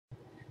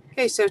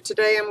Okay, so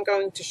today I'm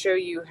going to show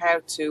you how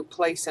to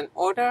place an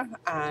order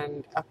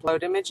and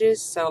upload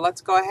images. So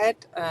let's go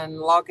ahead and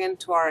log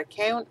into our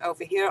account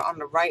over here on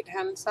the right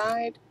hand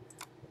side,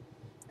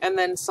 and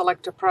then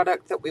select a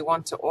product that we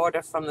want to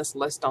order from this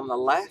list on the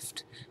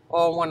left,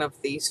 or one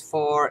of these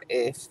four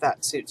if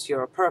that suits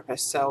your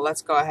purpose. So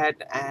let's go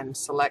ahead and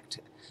select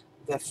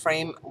the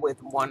frame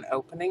with one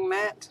opening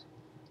mat.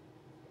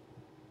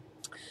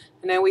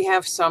 Now we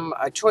have some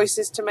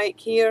choices to make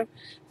here,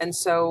 and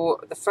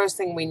so the first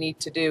thing we need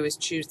to do is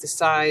choose the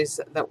size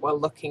that we're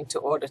looking to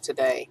order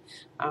today.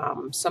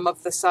 Some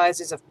of the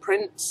sizes of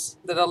prints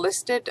that are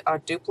listed are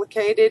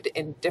duplicated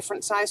in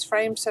different size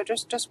frames, so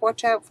just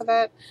watch out for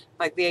that,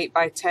 like the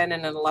 8x10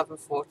 and an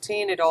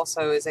 1114. It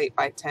also is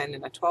 8x10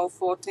 and a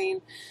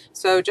 1214,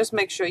 so just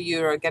make sure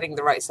you are getting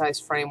the right size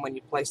frame when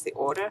you place the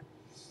order.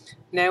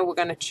 Now we're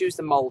going to choose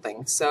the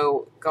molding,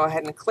 so go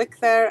ahead and click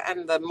there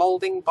and the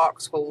molding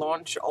box will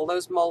launch. All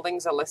those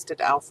moldings are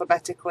listed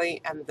alphabetically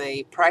and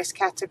the price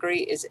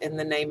category is in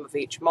the name of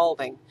each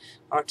molding: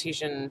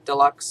 Artesian,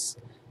 Deluxe,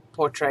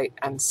 Portrait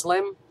and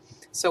Slim.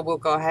 So we'll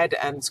go ahead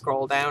and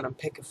scroll down and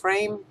pick a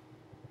frame.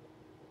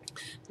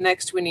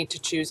 Next we need to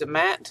choose a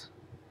mat.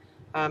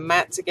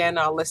 Mats again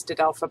are listed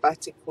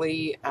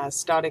alphabetically,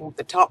 starting with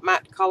the top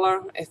mat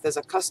color. If there's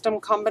a custom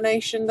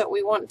combination that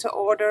we want to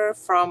order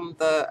from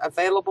the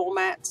available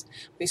mats,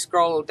 we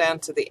scroll down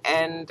to the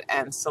end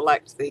and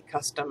select the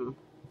custom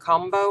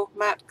combo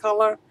mat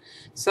color.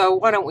 So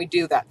why don't we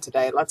do that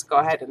today? Let's go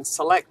ahead and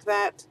select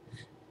that.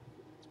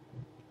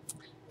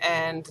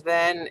 And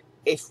then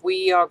if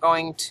we are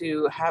going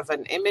to have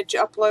an image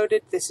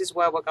uploaded, this is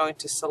where we're going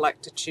to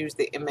select to choose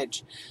the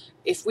image.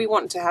 If we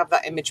want to have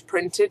that image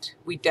printed,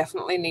 we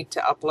definitely need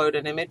to upload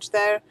an image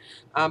there,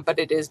 but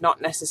it is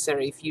not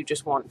necessary if you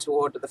just want to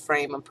order the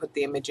frame and put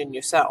the image in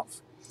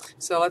yourself.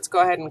 So let's go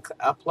ahead and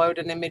upload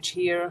an image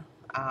here.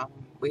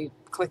 We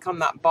click on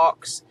that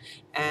box,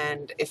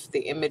 and if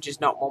the image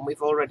is not one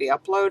we've already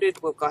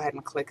uploaded, we'll go ahead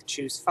and click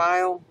Choose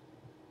File,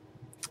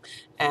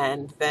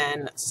 and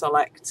then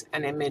select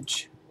an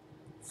image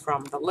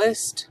from the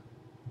list.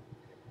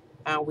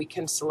 We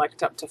can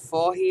select up to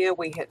 4 here.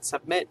 We hit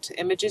submit.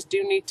 Images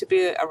do need to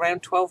be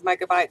around 12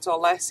 megabytes or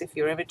less. If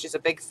your image is a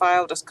big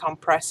file, just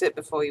compress it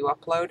before you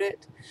upload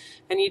it.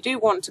 And you do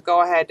want to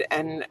go ahead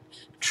and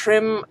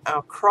trim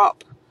or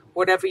crop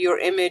whatever your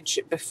image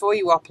before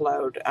you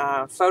upload.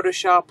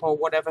 Photoshop or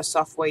whatever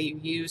software you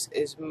use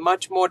is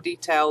much more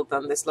detailed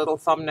than this little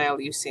thumbnail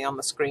you see on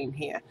the screen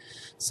here.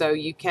 So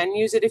you can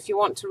use it if you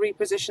want to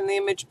reposition the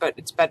image, but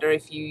it's better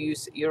if you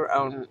use your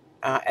own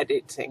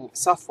editing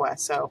software.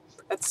 So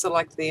let's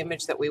select the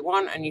image that we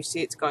want, and you see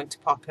it's going to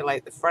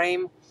populate the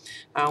frame.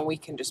 We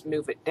can just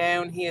move it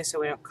down here so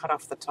we don't cut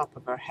off the top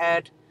of her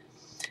head.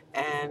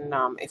 And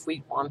if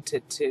we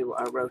wanted to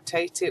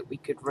rotate it, we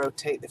could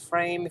rotate the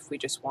frame if we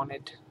just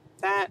wanted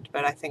that,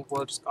 but I think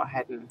we'll just go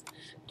ahead and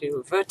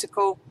do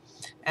vertical.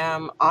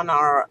 On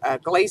our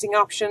glazing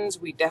options,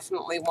 we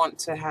definitely want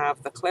to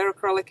have the clear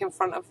acrylic in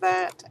front of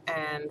that,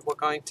 and we're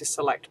going to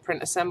select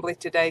print assembly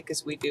today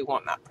because we do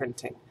want that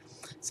printing.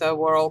 So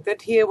we're all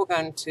good here. We're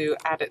going to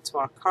add it to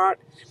our cart.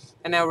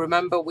 And now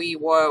remember, we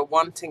were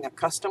wanting a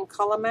custom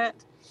color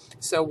mat.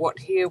 So what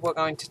here we're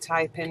going to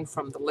type in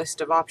from the list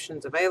of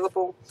options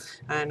available,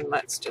 and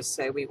let's just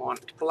say we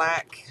want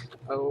black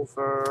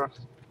over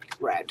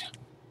red.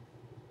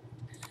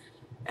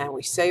 And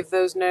we save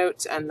those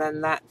notes, and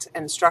then that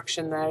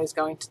instruction there is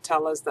going to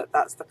tell us that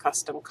that's the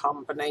custom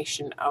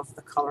combination of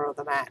the color of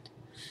the mat.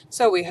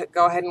 So we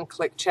go ahead and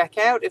click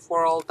checkout if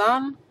we're all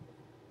done.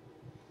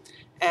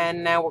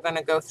 And now we're going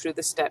to go through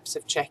the steps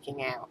of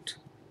checking out.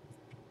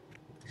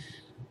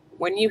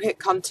 When you hit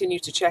continue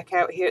to check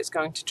out here, it's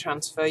going to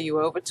transfer you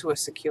over to a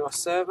secure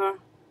server.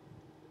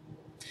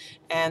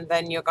 And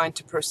then you're going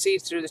to proceed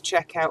through the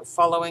checkout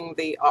following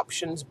the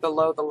options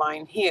below the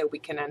line here. We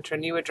can enter a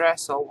new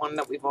address or one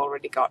that we've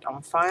already got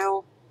on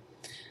file.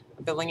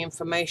 Billing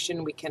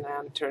information, we can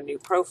enter a new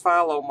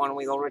profile or one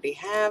we already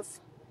have.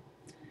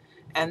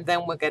 And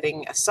then we're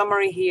getting a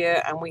summary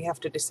here, and we have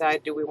to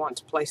decide, do we want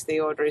to place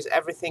the order? Is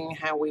everything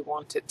how we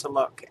want it to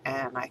look?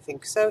 And I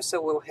think so, so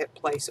we'll hit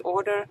place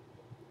order.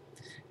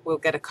 We'll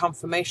get a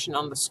confirmation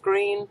on the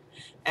screen,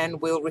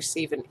 and we'll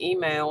receive an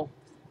email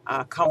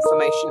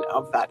confirmation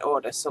of that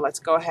order. So let's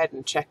go ahead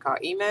and check our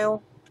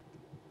email.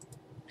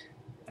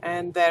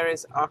 And there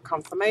is our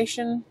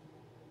confirmation,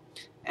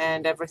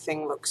 and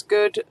everything looks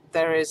good.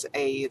 There is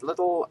a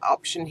little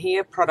option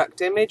here, product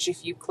image.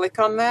 If you click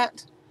on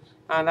that,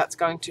 that's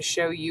going to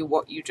show you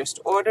what you just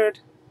ordered.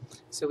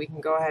 So we can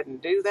go ahead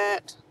and do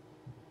that.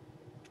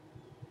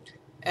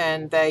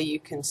 And there you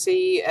can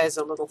see as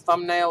a little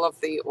thumbnail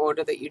of the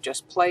order that you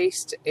just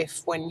placed.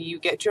 If when you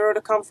get your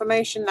order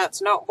confirmation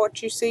that's not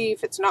what you see,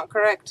 if it's not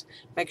correct,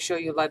 make sure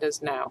you let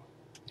us know.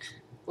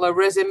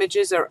 Low-res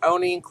images are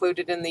only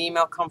included in the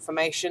email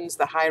confirmations.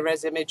 The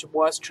high-res image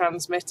was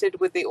transmitted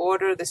with the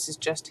order. This is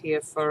just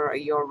here for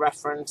your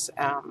reference,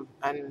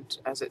 and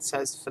as it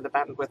says, for the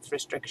bandwidth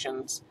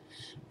restrictions.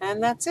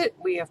 And that's it.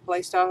 We have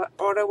placed our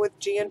order with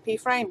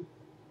GNP Frame.